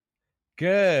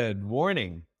Good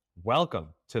morning. Welcome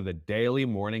to the Daily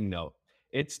Morning Note.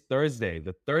 It's Thursday,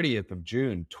 the 30th of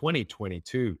June,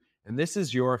 2022, and this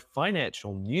is your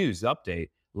financial news update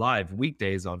live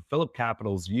weekdays on Philip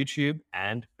Capital's YouTube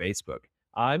and Facebook.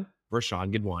 I'm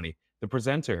Vershawn Gidwani, the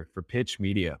presenter for Pitch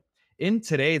Media. In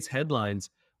today's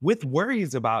headlines, with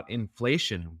worries about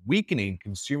inflation, weakening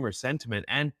consumer sentiment,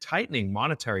 and tightening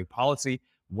monetary policy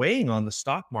weighing on the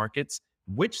stock markets,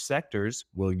 which sectors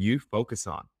will you focus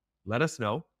on? Let us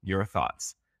know your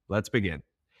thoughts. Let's begin.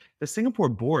 The Singapore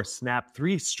Bourse snapped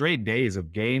 3 straight days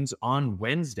of gains on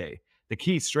Wednesday. The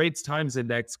key Straits Times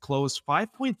Index closed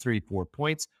 5.34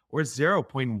 points or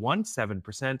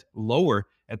 0.17% lower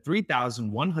at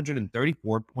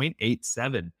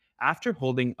 3,134.87 after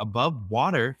holding above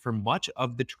water for much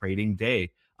of the trading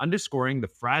day, underscoring the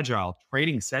fragile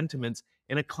trading sentiments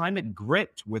in a climate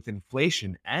gripped with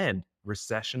inflation and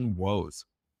recession woes.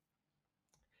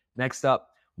 Next up,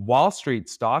 Wall Street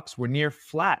stocks were near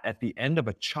flat at the end of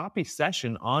a choppy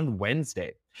session on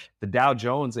Wednesday. The Dow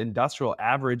Jones Industrial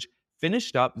Average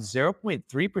finished up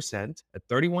 0.3% at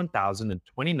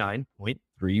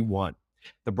 31,029.31.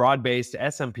 The broad-based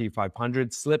S&P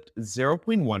 500 slipped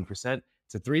 0.1%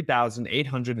 to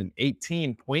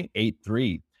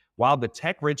 3,818.83, while the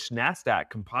tech-rich Nasdaq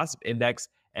Composite Index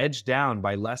edged down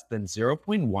by less than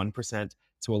 0.1%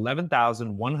 to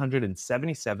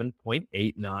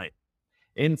 11,177.89.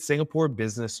 In Singapore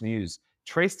business news,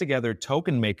 trace together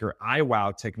token maker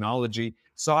iWow Technology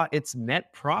saw its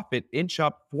net profit inch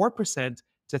up 4%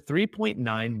 to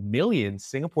 3.9 million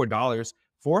Singapore dollars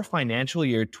for financial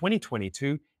year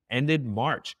 2022 ended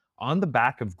March on the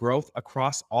back of growth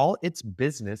across all its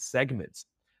business segments.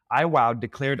 iWow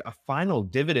declared a final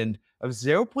dividend of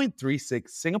 0.36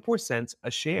 Singapore cents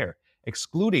a share,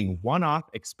 excluding one-off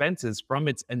expenses from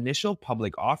its initial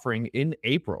public offering in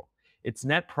April. Its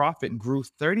net profit grew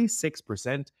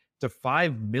 36% to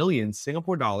 5 million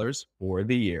Singapore dollars for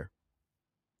the year.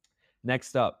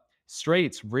 Next up,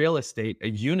 Straits Real Estate, a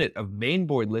unit of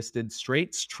mainboard listed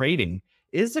Straits Trading,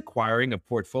 is acquiring a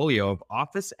portfolio of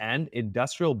office and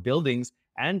industrial buildings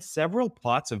and several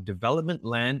plots of development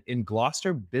land in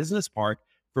Gloucester Business Park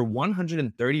for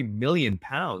 130 million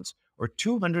pounds or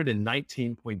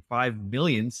 219.5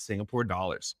 million Singapore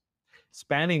dollars.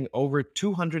 Spanning over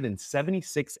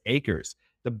 276 acres,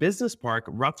 the business park,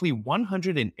 roughly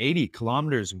 180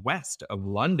 kilometers west of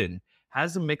London,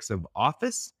 has a mix of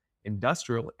office,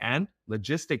 industrial, and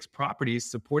logistics properties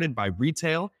supported by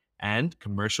retail and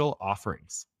commercial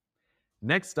offerings.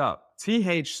 Next up,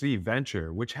 THC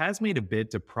Venture, which has made a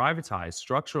bid to privatize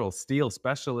structural steel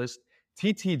specialist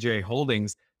TTJ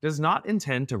Holdings, does not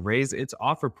intend to raise its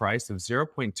offer price of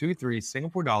 0.23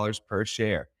 Singapore dollars per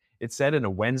share, it said in a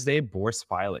Wednesday Bourse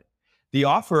filing. The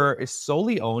offerer is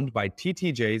solely owned by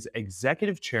TTJ's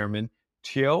executive chairman,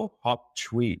 Teo Hop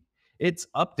Chui. Its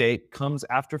update comes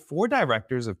after four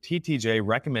directors of TTJ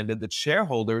recommended that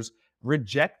shareholders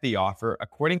reject the offer,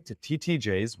 according to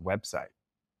TTJ's website.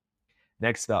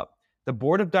 Next up, the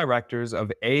board of directors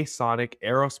of Asonic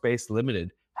Aerospace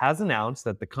Limited has announced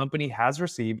that the company has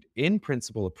received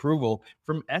in-principle approval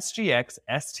from SGX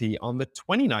ST on the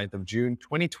 29th of June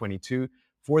 2022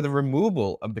 for the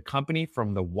removal of the company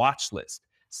from the watch list,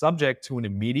 subject to an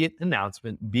immediate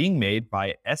announcement being made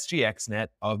by SGXNet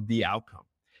of the outcome.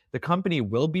 The company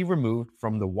will be removed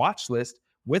from the watch list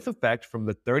with effect from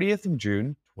the 30th of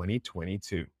June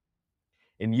 2022.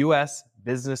 In U.S.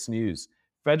 business news,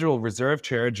 Federal Reserve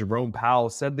Chair Jerome Powell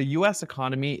said the U.S.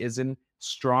 economy is in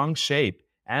strong shape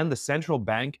and the central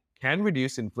bank can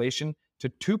reduce inflation to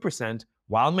 2%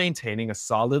 while maintaining a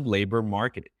solid labor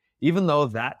market, even though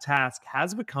that task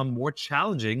has become more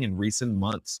challenging in recent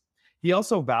months. He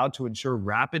also vowed to ensure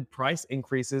rapid price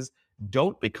increases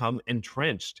don't become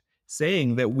entrenched,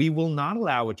 saying that we will not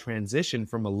allow a transition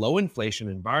from a low inflation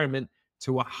environment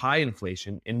to a high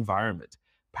inflation environment.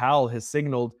 Powell has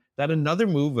signaled that another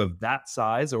move of that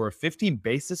size or a 50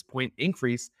 basis point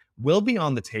increase will be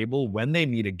on the table when they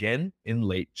meet again in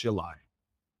late July.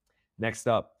 Next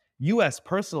up, U.S.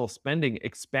 personal spending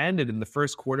expanded in the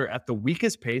first quarter at the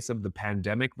weakest pace of the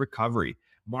pandemic recovery,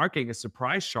 marking a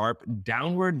surprise sharp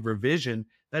downward revision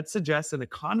that suggests an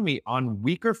economy on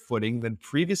weaker footing than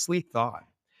previously thought.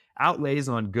 Outlays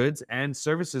on goods and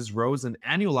services rose an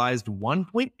annualized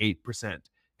 1.8%,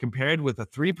 compared with a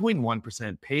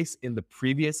 3.1% pace in the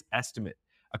previous estimate,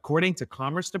 according to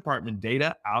Commerce Department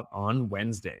data out on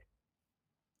Wednesday.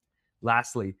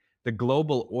 Lastly, the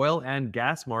global oil and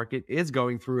gas market is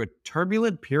going through a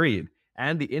turbulent period,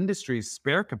 and the industry's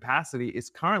spare capacity is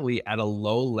currently at a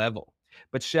low level.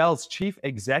 But Shell's chief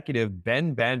executive,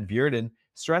 Ben Van Beurden,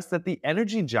 stressed that the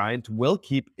energy giant will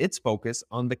keep its focus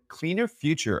on the cleaner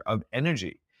future of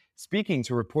energy. Speaking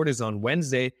to reporters on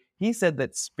Wednesday, he said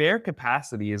that spare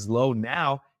capacity is low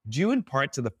now, due in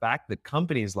part to the fact that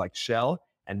companies like Shell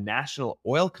and national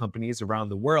oil companies around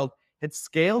the world had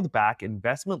scaled back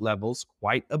investment levels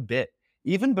quite a bit,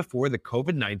 even before the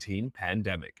COVID-19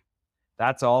 pandemic.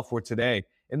 That's all for today.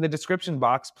 In the description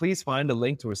box, please find a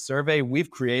link to a survey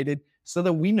we've created so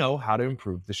that we know how to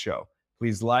improve the show.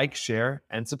 Please like, share,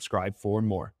 and subscribe for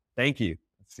more. Thank you.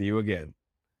 See you again.